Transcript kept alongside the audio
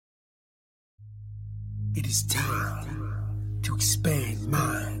It is time to expand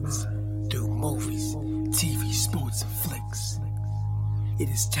minds through movies, TV, sports, and flicks. It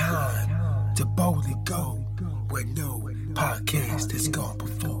is time to boldly go where no podcast has gone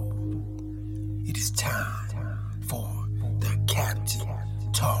before. It is time for the Captain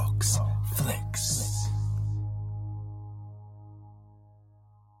Talks Flicks.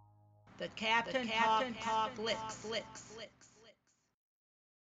 The Captain Talk Flicks.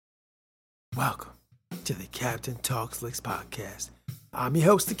 Welcome to the Captain Talks Flicks podcast. I'm your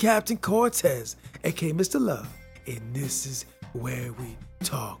host, the Captain Cortez, aka Mr. Love, and this is where we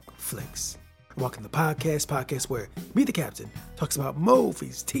talk flicks. Welcome to the podcast where me, the Captain, talks about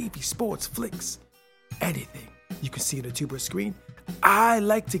movies, TV, sports, flicks, anything you can see on the tuber screen. I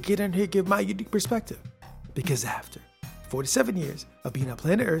like to get in here and give my unique perspective, because after 47 years of being on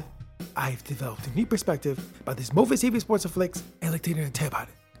planet Earth, I've developed a unique perspective about these movies, TV, sports, and flicks, and like to hear and tell about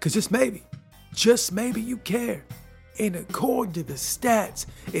it. Because just maybe you care. And according to the stats,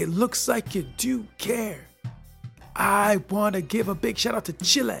 it looks like you do care. I want to give a big shout out to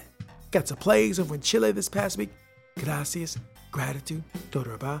Chile. Got some plays over in Chile this past week. Gracias, gratitude,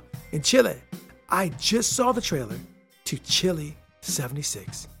 todo rabá. In Chile, I just saw the trailer to Chile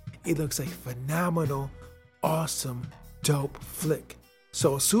 76. It looks like a phenomenal, awesome, dope flick.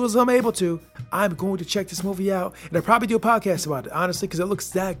 So as soon as I'm able to, I'm going to check this movie out, and I'll probably do a podcast about it, honestly, because it looks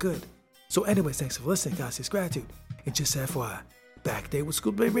that good. So anyways, thanks for listening, guys. It's gratitude. And just FYI, back day was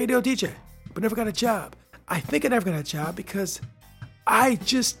school radio DJ, but never got a job. I think I never got a job because I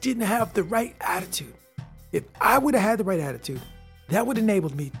just didn't have the right attitude. If I would have had the right attitude, that would have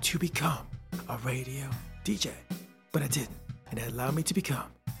enabled me to become a radio DJ. But I didn't, and that allowed me to become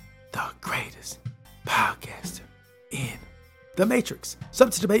the greatest podcaster in the Matrix.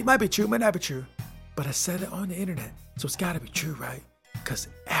 Something to debate, might be true, might not be true, but I said it on the internet, so it's gotta be true, right? Because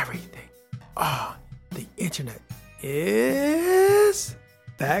everything on the internet is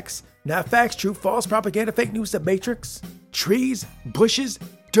facts, not facts, true, false, propaganda, fake news, the Matrix, trees, bushes,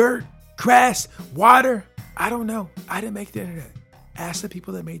 dirt, grass, water. I don't know. I didn't make the internet. Ask the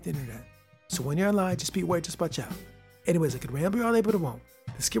people that made the internet. So when you're online, just be aware, just watch out. Anyways, I could ramble all day, but it won't.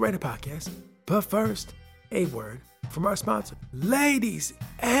 Let's get right to podcast. But first, a word from our sponsor. Ladies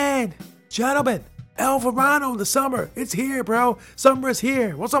and gentlemen, El Verano, the summer, it's here, bro. Summer is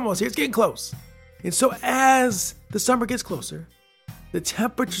here. Well, it's almost here. It's getting close. And so as the summer gets closer, the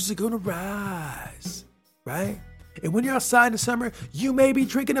temperatures are going to rise, right? And when you're outside in the summer, you may be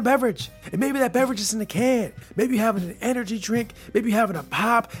drinking a beverage. And maybe that beverage is in a can. Maybe you're having an energy drink. Maybe you're having a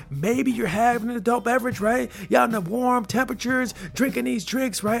pop. Maybe you're having an adult beverage, right? You're out in the warm temperatures, drinking these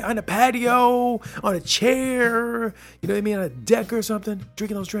drinks, right? On a patio, on a chair, you know what I mean? On a deck or something,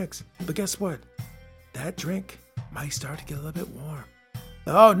 drinking those drinks. But guess what? That drink might start to get a little bit warm.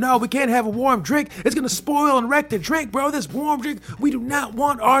 Oh no, we can't have a warm drink. It's going to spoil and wreck the drink, bro. This warm drink, we do not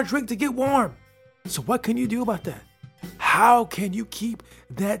want our drink to get warm. So what can you do about that? How can you keep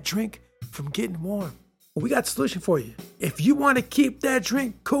that drink from getting warm? Well, we got a solution for you. If you want to keep that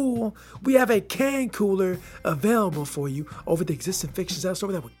drink cool, we have a can cooler available for you over the existing fixtures out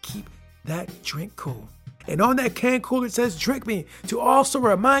store that will keep that drink cool. And on that can cooler, it says drink me, to also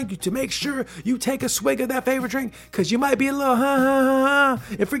remind you to make sure you take a swig of that favorite drink, because you might be a little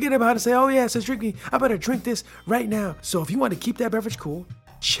and forget about it. Say, oh yeah, it says drink me. I better drink this right now. So if you want to keep that beverage cool,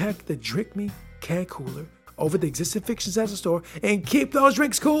 check the Drink Me can cooler over the existing fixtures at the store and keep those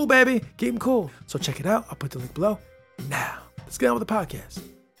drinks cool, baby. Keep them cool. So check it out. I'll put the link below. Now, let's get on with the podcast.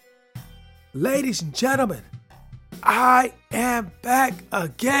 Ladies and gentlemen, I am back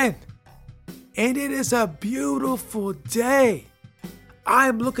again. And it is a beautiful day. I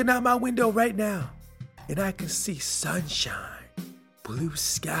am looking out my window right now, and I can see sunshine, blue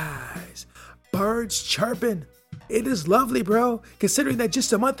skies, birds chirping. It is lovely, bro, considering that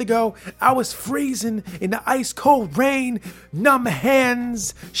just a month ago, I was freezing in the ice cold rain, numb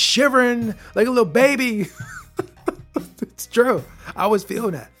hands, shivering like a little baby. It's true. I was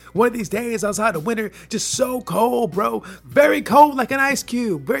feeling that. One of these days outside the winter, just so cold, bro. Very cold like an ice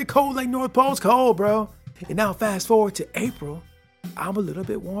cube. Very cold like North Pole's cold, bro. And now fast forward to April, I'm a little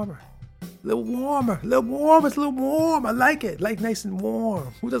bit warmer. A little warmer. It's a little warm. I like it. Like nice and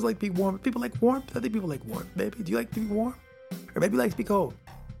warm. Who doesn't like to be warm? People like warmth? I think people like warmth, baby. Do you like to be warm? Or maybe you like to be cold?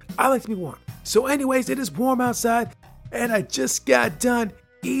 I like to be warm. So anyways, it is warm outside, and I just got done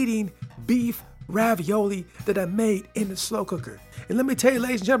eating beef ravioli that I made in the slow cooker. And let me tell you,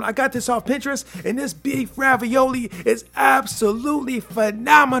 ladies and gentlemen, I got this off Pinterest, and this beef ravioli is absolutely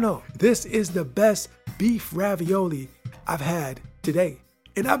phenomenal. This is the best beef ravioli I've had today.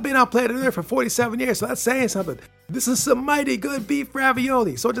 And I've been on planet Earth for 47 years, so that's saying something. This is some mighty good beef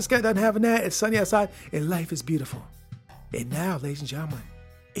ravioli. So I just got done having that. It's sunny outside and life is beautiful. And now, ladies and gentlemen,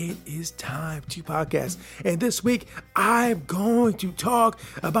 it is time to podcast. And this week, I'm going to talk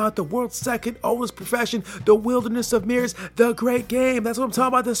about the world's second oldest profession, the Wilderness of Mirrors, the Great Game. That's what I'm talking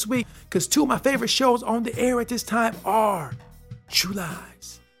about this week. Because two of my favorite shows on the air at this time are True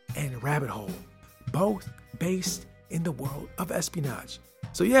Lies and Rabbit Hole, both based in the world of espionage.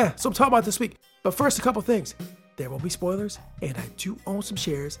 So I'm talking about this week. But first, a couple things. There will be spoilers, and I do own some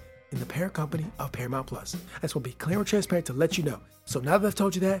shares in the parent company of Paramount Plus. I just want to be clear and transparent to let you know. So now that I've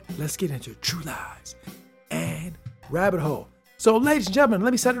told you that, let's get into True Lies and Rabbit Hole. So ladies and gentlemen,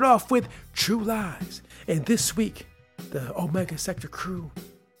 let me set it off with True Lies. And this week, the Omega Sector crew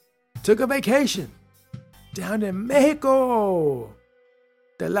took a vacation down in Mexico,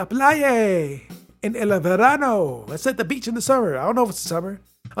 de la playa, in el verano. Let's at the beach in the summer. I don't know if it's the summer.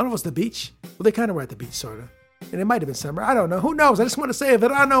 I don't know if it's the beach. Well, they kind of were at the beach, sort of. And it might have been summer. I don't know. Who knows? I just want to say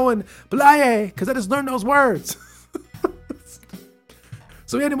verano and playa because I just learned those words.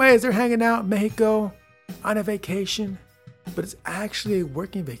 So anyways, they're hanging out in Mexico on a vacation. But it's actually a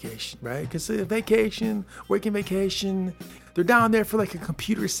working vacation, right? Because a vacation, working vacation. They're down there for like a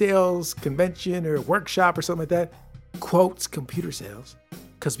computer sales convention or workshop or something like that. Quotes, computer sales.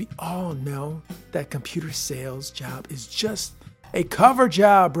 Because we all know that computer sales job is just a cover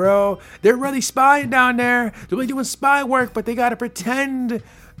job, bro. They're really spying down there. They're really doing spy work, but they got to pretend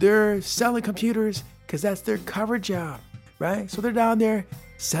they're selling computers because that's their cover job, right? So they're down there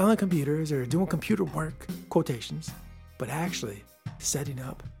selling computers or doing computer work, quotations, but actually setting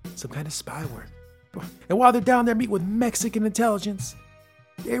up some kind of spy work. And while they're down there meeting with Mexican intelligence,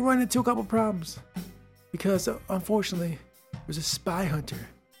 they run into a couple problems because unfortunately, there's a spy hunter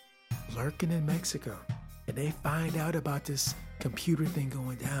lurking in Mexico. And they find out about this computer thing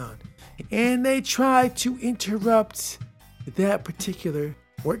going down. And they try to interrupt that particular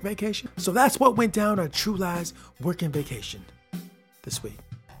work vacation. So that's what went down on True Lies Working Vacation this week.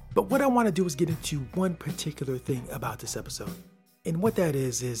 But what I want to do is get into one particular thing about this episode. And what that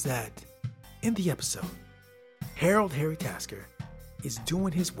is that in the episode, Harold Harry Tasker is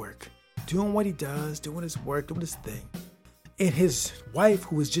doing his work, doing what he does, doing his work, doing his thing. And his wife,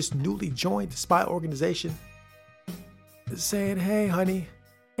 who has just newly joined the spy organization, is saying, hey, honey,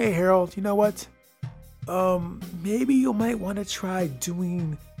 hey, Harold, you know what? Maybe you might want to try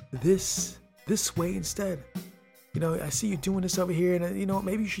doing this way instead. You know, I see you doing this over here, and you know what?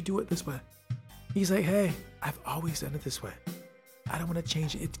 Maybe you should do it this way. He's like, hey, I've always done it this way. I don't want to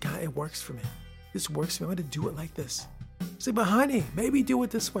change it. It works for me. This works for me. I'm going to do it like this. He's like, but honey, maybe do it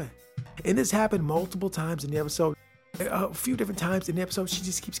this way. And this happened multiple times in the episode. A few different times in the episode, she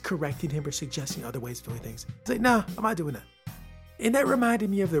just keeps correcting him or suggesting other ways of doing things. He's like, nah, I'm not doing that. And that reminded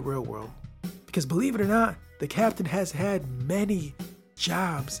me of the real world. Because believe it or not, the captain has had many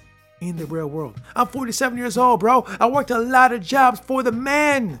jobs in the real world. I'm 47 years old, bro. I worked a lot of jobs for the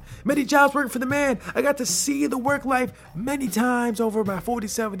man. Many jobs working for the man. I got to see the work life many times over my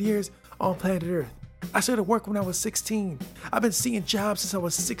 47 years on planet Earth. I started work when I was 16. I've been seeing jobs since I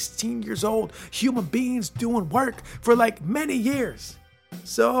was 16 years old. Human beings doing work for like many years.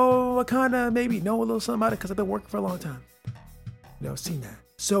 So I kind of maybe know a little something about it because I've been working for a long time. You know, seen that.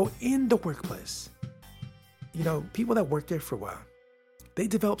 So in the workplace, you know, people that work there for a while, they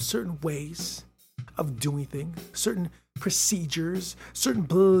develop certain ways of doing things, certain procedures, certain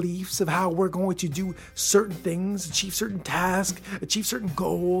beliefs of how we're going to do certain things, achieve certain tasks, achieve certain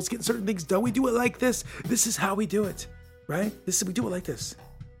goals, get certain things done. We do it like this. This is how we do it, right? We do it like this.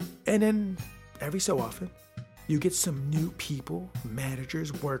 And then every so often, you get some new people,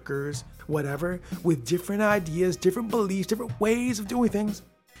 managers, workers, whatever, with different ideas, different beliefs, different ways of doing things.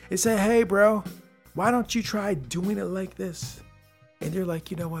 And say, hey, bro, why don't you try doing it like this? And they're like,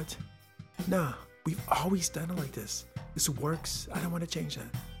 you know what? Nah, we've always done it like this. This works. I don't want to change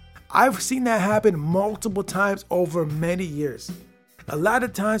that. I've seen that happen multiple times over many years. A lot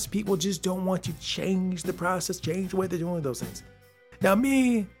of times people just don't want to change the process, change the way they're doing those things. Now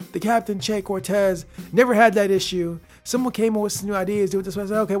me, the Captain Che Cortez, never had that issue. Someone came up with some new ideas, do it this way. I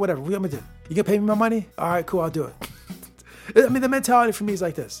said, okay, whatever, what am I gonna do? You gonna pay me my money? All right, cool, I'll do it. I mean, the mentality for me is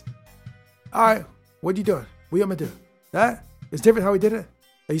like this. All right, what are you doing? What you gonna do? That? It's different how we did it?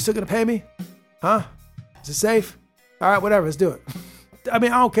 Are you still gonna pay me? Huh? Is it safe? All right, whatever, let's do it. I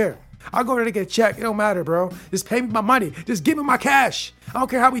mean, I don't care. I'll go there to get a check. It don't matter, bro. Just pay me my money. Just give me my cash. I don't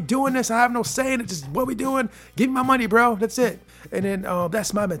care how we doing this. I have no say in it. Just what we doing. Give me my money, bro. That's it. And then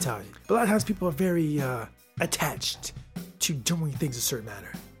that's my mentality. But a lot of times people are very attached to doing things a certain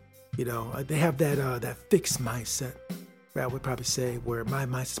manner. You know, they have that fixed mindset. I would probably say where my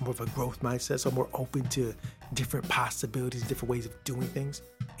mindset is more of a growth mindset. So I'm more open to different possibilities, different ways of doing things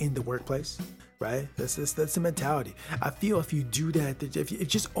in the workplace, right? That's the mentality. I feel if you do that, if you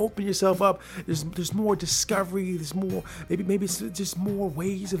just open yourself up, there's more discovery, there's more, maybe it's just more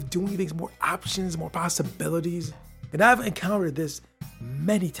ways of doing things, more options, more possibilities. And I've encountered this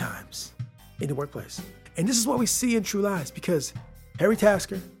many times in the workplace. And this is what we see in True Lies, because Harry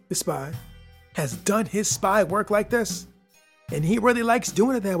Tasker, the spy, has done his spy work like this. And he really likes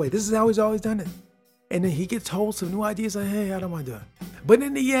doing it that way. This is how he's always done it. And then he gets hold of some new ideas like, hey, I don't want to do it. But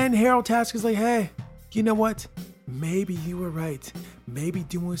in the end, Harold Tasker's like, hey, you know what? Maybe you were right. Maybe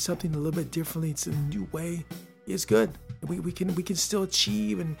doing something a little bit differently, it's a new way, is good. We can still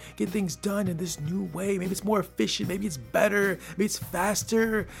achieve and get things done in this new way. Maybe it's more efficient. Maybe it's better. Maybe it's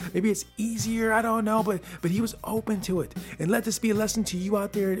faster. Maybe it's easier. I don't know. But he was open to it. And let this be a lesson to you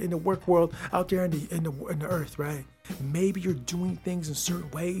out there in the work world, out there in the earth, right? Maybe you're doing things in certain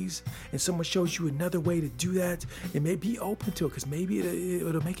ways, and someone shows you another way to do that, and maybe be open to it, because maybe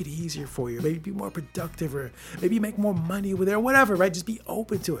it'll make it easier for you. Maybe be more productive, or maybe make more money with it, or whatever, right? Just be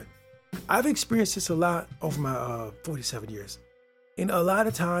open to it. I've experienced this a lot over my 47 years. And a lot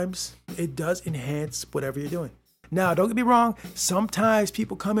of times, it does enhance whatever you're doing. Now, don't get me wrong. Sometimes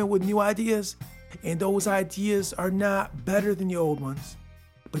people come in with new ideas, and those ideas are not better than the old ones.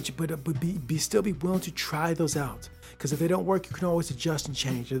 But still be willing to try those out. Because if they don't work, you can always adjust and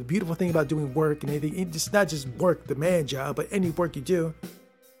change. The beautiful thing about doing work and anything, it's not just work, the man job, but any work you do,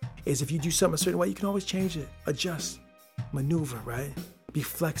 is if you do something a certain way, you can always change it, adjust, maneuver, right? Be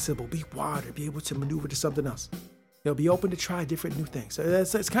flexible, be wider, be able to maneuver to something else. Be open to try different new things. So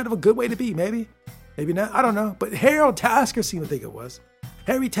that's kind of a good way to be, maybe. Maybe not, I don't know. But Harold Tasker seemed to think it was.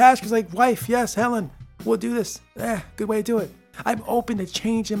 Harry Tasker's like, wife, yes, Helen, we'll do this. Good way to do it. I'm open to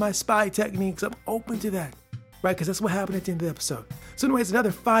changing my spy techniques. I'm open to that, right? Because that's what happened at the end of the episode. So anyways,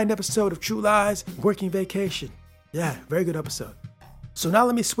 another fine episode of True Lies, Working Vacation. Yeah, very good episode. So now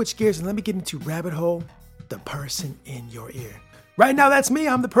let me switch gears and let me get into Rabbit Hole, the person in your ear. Right now, that's me.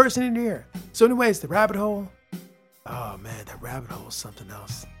 I'm the person in your ear. So anyways, the Rabbit Hole. Oh man, the Rabbit Hole is something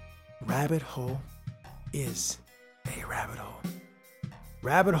else. Rabbit Hole is a rabbit hole.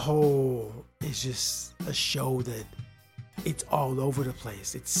 Rabbit Hole is just a show that it's all over the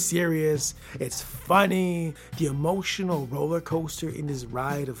place. It's serious. It's funny. The emotional roller coaster in this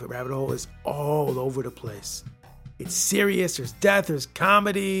ride of a rabbit hole is all over the place. It's serious. There's death. There's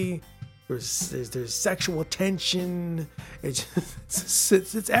comedy. There's sexual tension.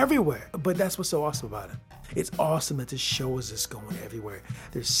 It's everywhere. But that's what's so awesome about it. It's awesome that this show is just going everywhere.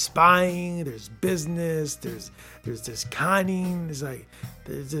 There's spying. There's business. There's conning.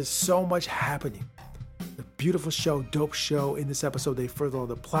 There's just so much happening. A beautiful show, dope show. In this episode, they further on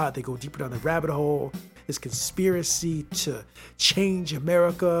the plot. They go deeper down the rabbit hole. This conspiracy to change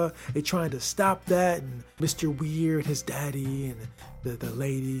America. They're trying to stop that. And Mr. Weird, his daddy, and the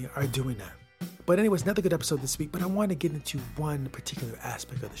lady are doing that. But anyways, another good episode this week. But I want to get into one particular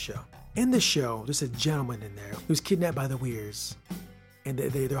aspect of the show. In the show, there's a gentleman in there who's kidnapped by the Weirds. And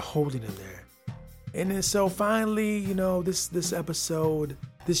they're holding him there. And then so finally, this episode,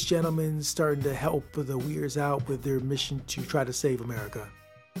 this gentleman's starting to help the Weirds out with their mission to try to save America.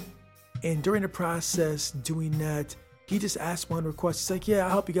 And during the process doing that, he just asked one request. He's like, yeah, I'll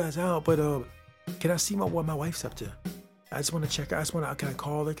help you guys out, but can I see what my wife's up to? I just want to check her. Can I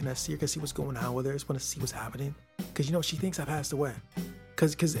call her? Can I see her? Can I see what's going on with her? I just want to see what's happening. Because, she thinks I passed away.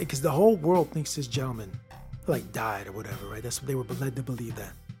 Because the whole world thinks this gentleman, died or whatever, right? That's what they were led to believe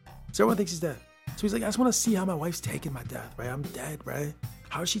that. So everyone thinks he's dead. So he's like, I just want to see how my wife's taking my death, right? I'm dead, right?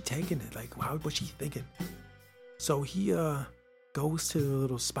 How is she taking it? What's she thinking? So he goes to the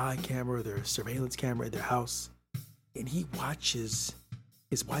little spy camera, their surveillance camera at their house, and he watches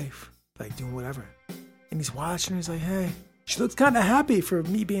his wife, doing whatever. And he's watching her, he's like, hey, she looks kind of happy for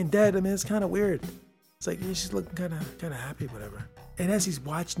me being dead. I mean, it's kind of weird. It's like, yeah, she's looking kind of happy, whatever. And as he's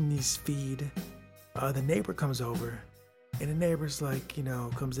watching these feed, the neighbor comes over, and the neighbor's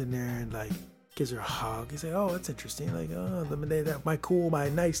comes in there and gives her a hug. He's like, oh, that's interesting. My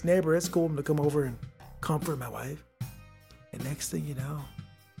nice neighbor, it's cool to come over and comfort my wife. And next thing you know,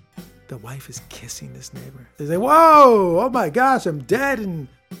 the wife is kissing this neighbor. He's like, whoa, oh my gosh, I'm dead, and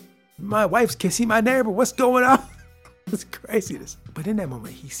my wife's kissing my neighbor. What's going on? It's craziness. But in that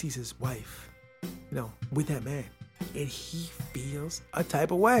moment, he sees his wife, with that man. And he feels a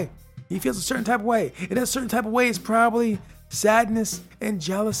type of way. He feels a certain type of way. And that certain type of way is probably sadness and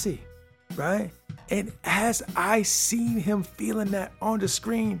jealousy, right? And as I seen him feeling that on the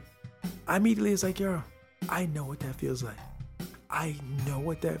screen, I immediately was like, yo, I know what that feels like. I know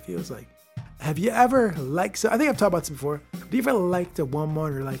what that feels like. Have you ever I think I've talked about this before. Have you ever liked a woman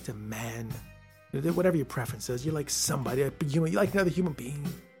or liked a man whatever your preference is, you like somebody, you like another human being,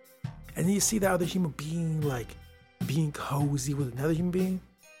 and then you see that other human being like being cozy with another human being,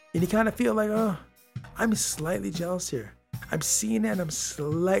 and you kind of feel like, oh, I'm slightly jealous here. I'm seeing that and I'm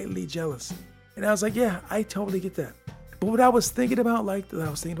slightly jealous. And I was like, yeah, I totally get that. But what I was thinking about,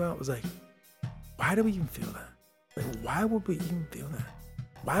 was like, why do we even feel that? Like, why would we even feel that?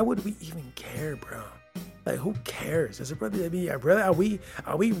 Why would we even care, bro? Like, who cares? As a brother, are we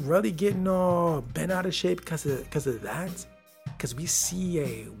really getting all bent out of shape because of that? Because we see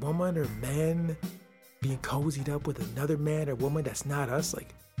a woman or man being cozied up with another man or woman that's not us?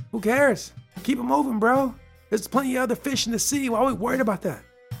 Like, who cares? Keep it moving, bro. There's plenty of other fish in the sea. Why are we worried about that?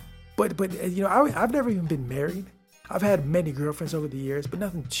 But I've never even been married. I've had many girlfriends over the years, but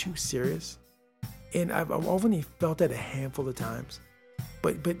nothing too serious. And I've only felt that a handful of times.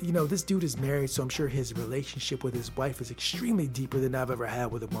 But this dude is married, so I'm sure his relationship with his wife is extremely deeper than I've ever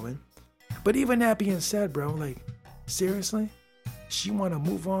had with a woman. But even that being said, bro, like, seriously? She want to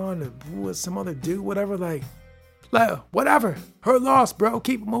move on with some other dude, whatever, like, whatever. Her loss, bro.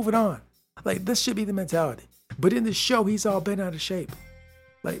 Keep moving on. Like, this should be the mentality. But in the show, he's all bent out of shape.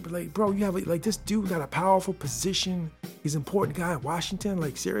 Like, bro, you have, like, this dude got a powerful position. He's an important guy in Washington.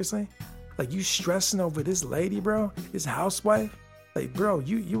 Like, seriously? Like, you stressing over this lady, bro? This housewife? Like, bro,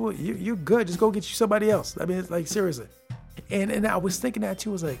 you're good. Just go get you somebody else. I mean, it's like, seriously. And I was thinking that too.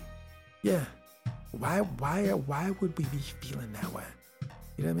 I was like, yeah, why would we be feeling that way?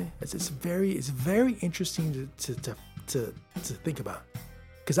 You know what I mean? It's very interesting to think about,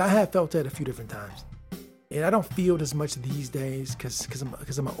 because I have felt that a few different times, and I don't feel it as much these days because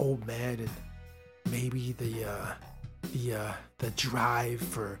I'm an old man, and maybe the drive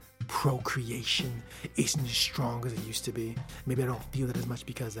for procreation isn't as strong as it used to be. Maybe I don't feel it as much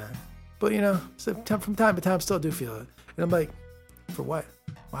because of that. But so from time to time, I still do feel it. And I'm like, for what?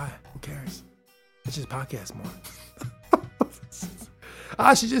 Why? Who cares? Let's just podcast more.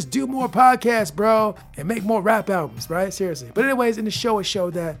 I should just do more podcasts, bro, and make more rap albums, right? Seriously. But anyways, in the show, it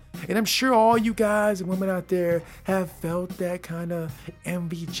showed that. And I'm sure all you guys and women out there have felt that kind of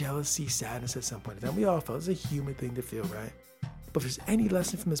envy, jealousy, sadness at some point in time. We all felt it's a human thing to feel, right? But if there's any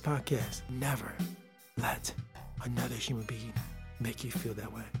lesson from this podcast, never let another human being make you feel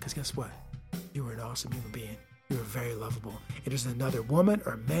that way. Because guess what? You are an awesome human being. You're very lovable. And there's another woman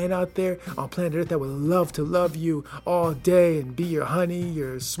or man out there on planet Earth that would love to love you all day and be your honey,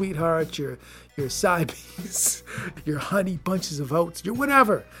 your sweetheart, your side piece, your honey bunches of oats, your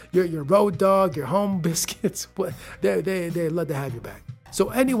whatever, your road dog, your home biscuits. They love to have your back. So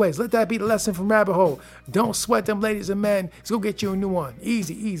anyways, let that be the lesson from Rabbit Hole. Don't sweat them ladies and men. Let's go get you a new one.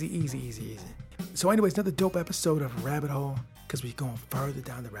 Easy. So anyways, another dope episode of Rabbit Hole, because we're going further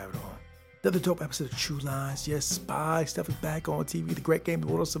down the rabbit hole. Another dope episode of True Lies. Yes, Spy stuff is back on TV. The Great Game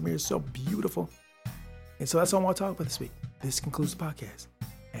of Will Samir is so beautiful. And so that's all I want to talk about this week. This concludes the podcast.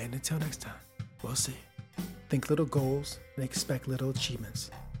 And until next time, we'll see. Think little goals and expect little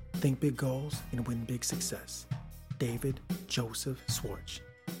achievements. Think big goals and win big success. David Joseph Swartz.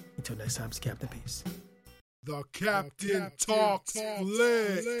 Until next time, it's Captain Peace. The Captain Talks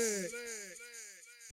Flicks.